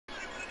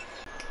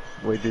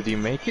Wait, did he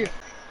make it?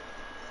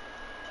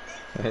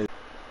 Hey.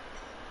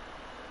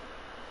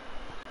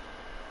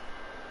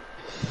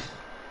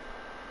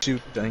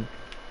 Shoot, dang.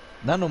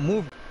 No,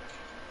 move.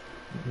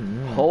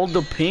 Hold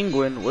the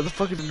penguin. Where the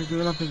fuck is the give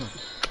me that penguin?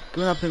 Give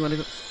me that penguin,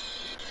 nigga.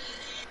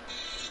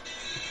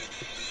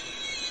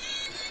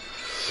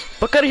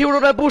 Fuck out of here with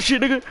all that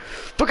bullshit, nigga.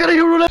 Fuck out of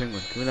here with all that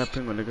penguin. Give me that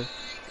penguin, nigga.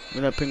 Give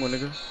me that penguin,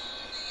 nigga.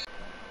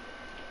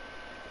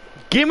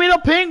 Give me the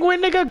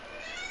penguin, nigga.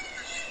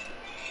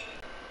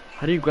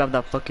 How do you grab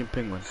that fucking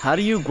penguin? How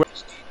do you grab?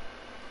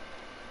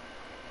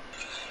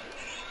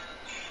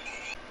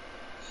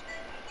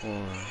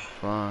 4,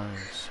 5,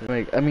 6.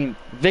 Wait, I mean,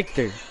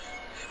 Victor.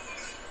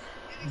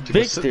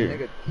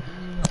 Victor.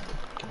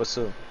 What's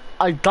up?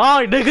 I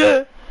died,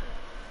 nigga.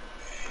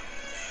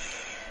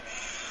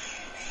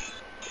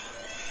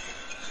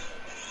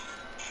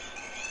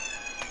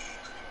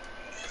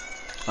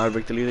 Alright,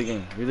 Victor, leave the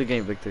game. Leave the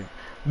game, Victor.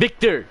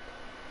 Victor!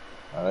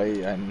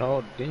 I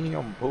know,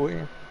 damn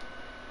boy.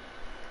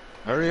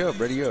 Hurry up,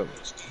 ready up.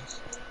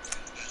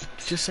 What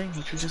you just saying?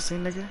 What you just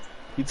saying, nigga?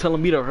 You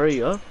telling me to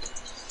hurry up?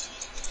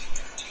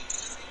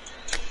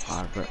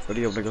 Alright,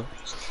 ready up, nigga.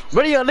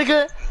 Ready up,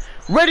 nigga!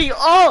 Ready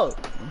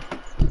up!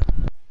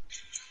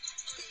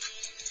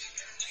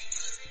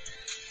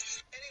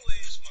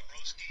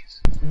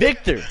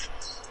 Victor!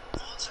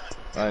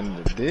 I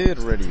did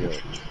ready up.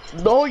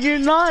 No, you're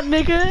not,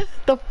 nigga!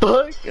 The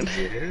fuck?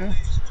 Yeah.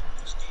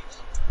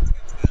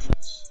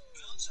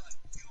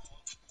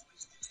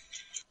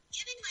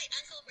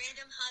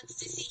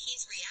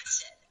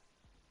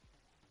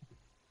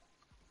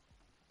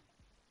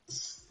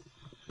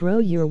 Bro,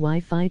 your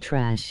Wi-Fi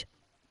trash.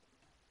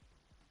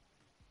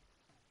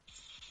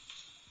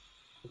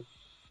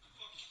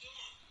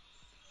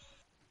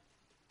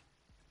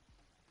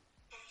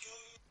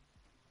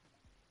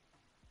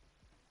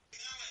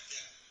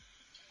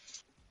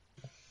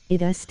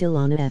 It is still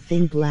on a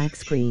effing black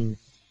screen.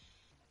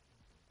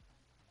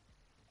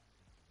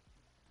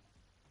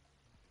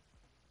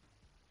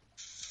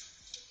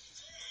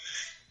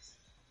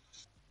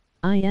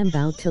 I am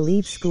about to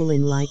leave school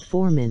in like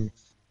 4 minutes.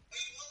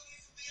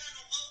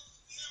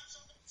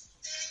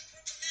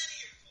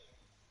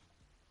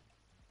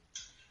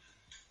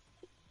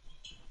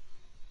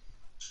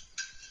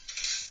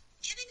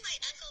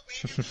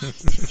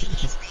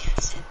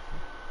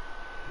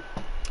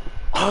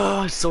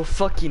 Oh, it's so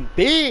fucking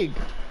big!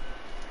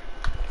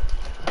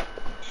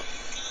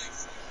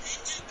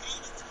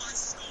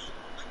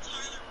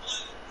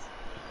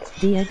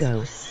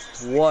 Diego.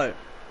 What?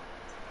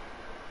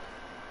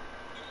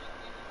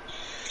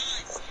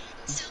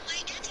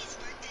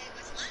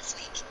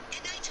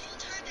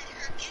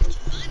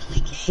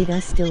 It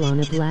is still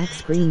on a black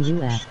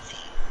screen, UF.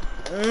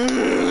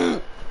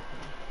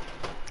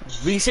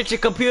 Reset your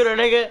computer,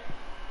 nigga!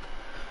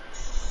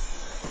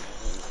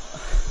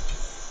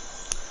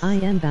 I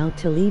am about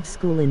to leave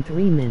school in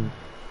 3 minutes.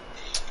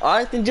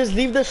 Alright, then just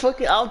leave this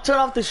fucking. I'll turn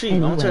off the stream.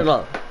 Anyway. I'll turn it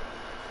off.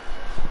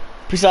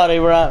 Peace out,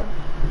 A-Rap.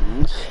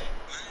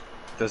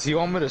 Does he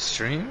want me to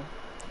stream?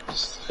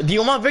 Do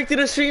you want Victor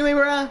to stream,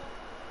 A-Rap?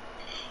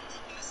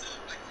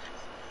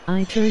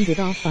 I turned it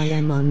off. I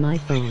am on my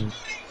phone.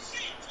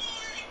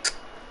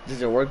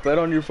 Does it work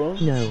better on your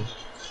phone? No.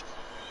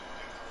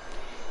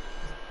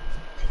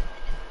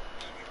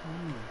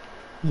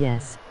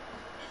 Yes.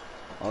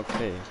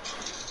 Okay.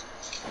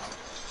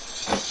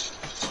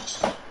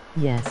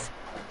 Yes.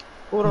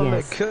 Hold on,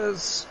 Yes.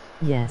 cuz.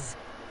 Yes.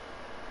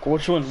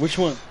 Which one? Which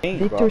one?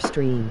 Victor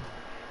stream.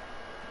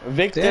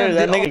 Victor, Damn,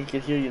 that they nigga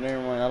can hear you. Never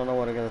mind. I don't know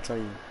what I gotta tell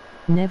you.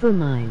 Never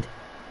mind.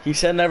 He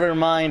said never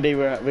mind,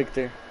 A-Rap,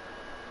 Victor.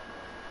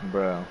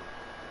 Bro.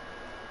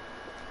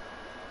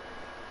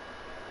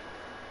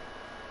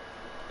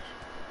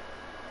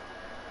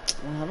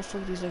 Well, how the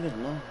fuck these niggas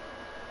know?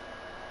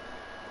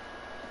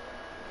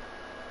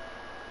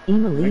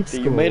 Ema leave Victor,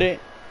 school. you made it?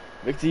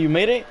 Victor, you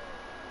made it?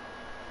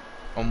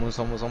 Almost.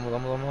 So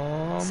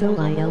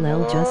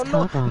ILL just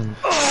hop on.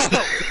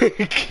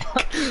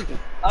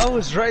 I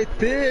was right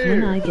there.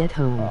 When I get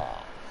home.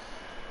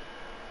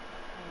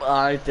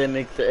 Alright then,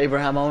 Nick,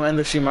 Abraham, I'm gonna end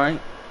the stream, alright?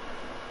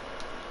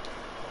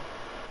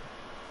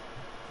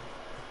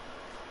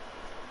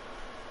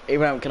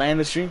 Abraham, can I end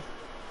the stream?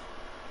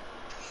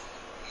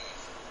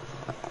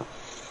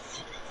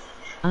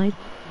 I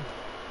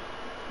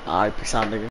Alright, peace out, nigga.